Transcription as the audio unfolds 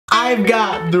I've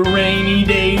got the rainy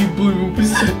day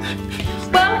blues.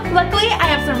 Well, luckily I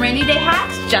have some rainy day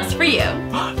hacks just for you.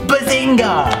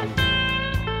 Bazinga!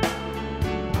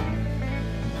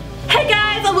 Hey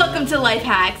guys, and welcome to Life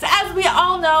Hacks. As we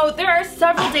all know, there are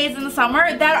several days in the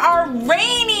summer that are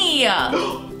rainy.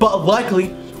 But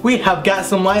luckily, we have got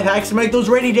some life hacks to make those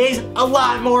rainy days a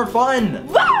lot more fun.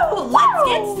 Woo! Let's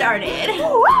get started.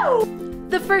 Woo!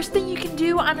 The first thing you can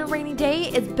do on a rainy day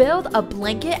is build a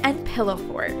blanket and pillow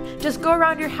fort. Just go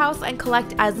around your house and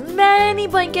collect as many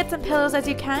blankets and pillows as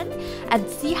you can and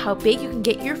see how big you can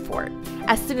get your fort.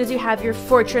 As soon as you have your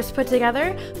fortress put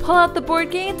together, pull out the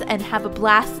board games and have a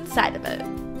blast inside of it.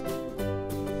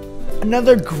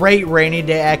 Another great rainy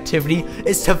day activity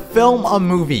is to film a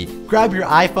movie. Grab your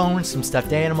iPhone, some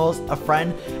stuffed animals, a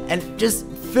friend, and just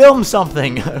film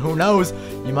something. Who knows,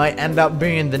 you might end up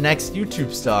being the next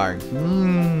YouTube star.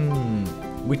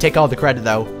 We take all the credit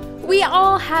though. We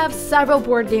all have several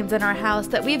board games in our house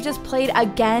that we've just played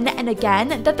again and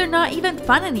again that they're not even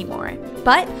fun anymore.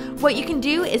 But what you can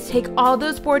do is take all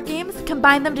those board games,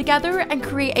 combine them together, and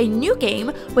create a new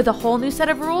game with a whole new set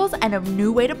of rules and a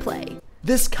new way to play.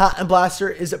 This cotton blaster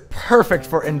is perfect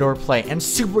for indoor play and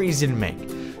super easy to make.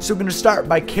 So we're going to start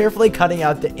by carefully cutting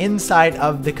out the inside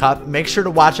of the cup. Make sure to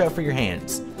watch out for your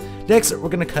hands. Next, we're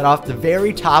going to cut off the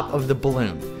very top of the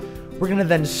balloon. We're going to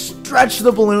then stretch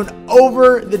the balloon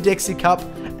over the Dixie cup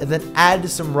and then add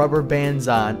some rubber bands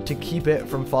on to keep it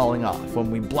from falling off when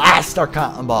we blast our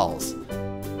cotton balls.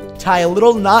 Tie a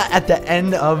little knot at the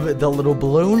end of the little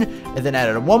balloon and then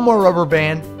add one more rubber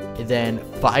band and then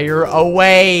fire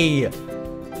away.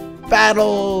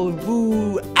 Battle,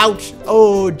 woo, ouch,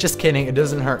 oh, just kidding, it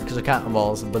doesn't hurt because of cotton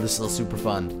balls, but it's still super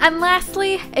fun. And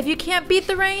lastly, if you can't beat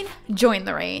the rain, join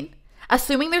the rain.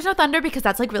 Assuming there's no thunder because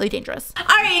that's like really dangerous.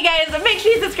 Alright you guys, make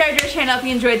sure you subscribe to our channel if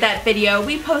you enjoyed that video.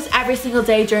 We post every single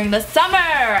day during the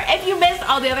summer. If you missed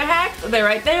all the other hacks, they're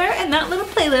right there in that little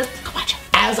playlist. Go watch it.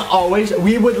 As always,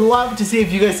 we would love to see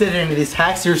if you guys did any of these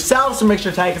hacks yourselves, so make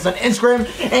sure to tag us on Instagram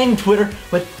and Twitter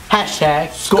with hashtag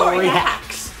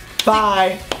 #SkoryHacks.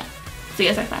 Bye. See you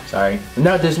guys next time. Sorry.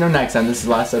 No, there's no next time. This is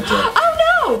the last episode.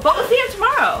 Oh no! But we'll see you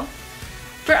tomorrow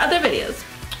for other videos.